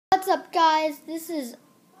What's up, guys? This is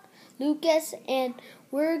Lucas, and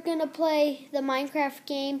we're gonna play the Minecraft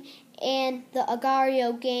game and the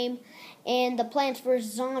Agar.io game and the Plants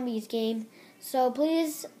vs. Zombies game. So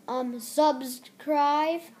please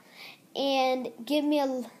subscribe and give me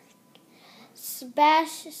a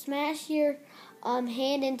smash your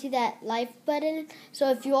hand into that like button.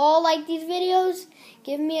 So if you all like these videos,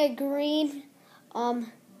 give me a green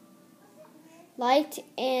liked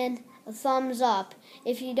and a thumbs up.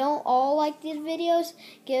 If you don't all like these videos,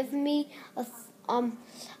 give me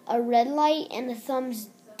a red light and a thumbs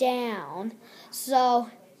down. So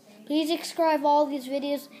please subscribe all these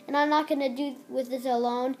videos, and I'm not gonna do with this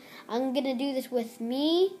alone. I'm gonna do this with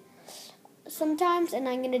me sometimes, and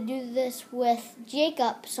I'm gonna do this with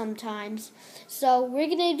Jacob sometimes. So we're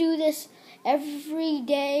gonna do this every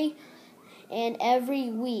day and every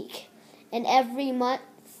week and every month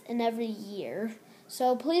and every year.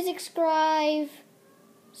 So please subscribe,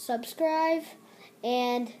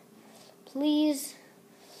 and please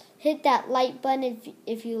hit that like button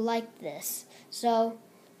if you like this. So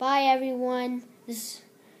bye everyone.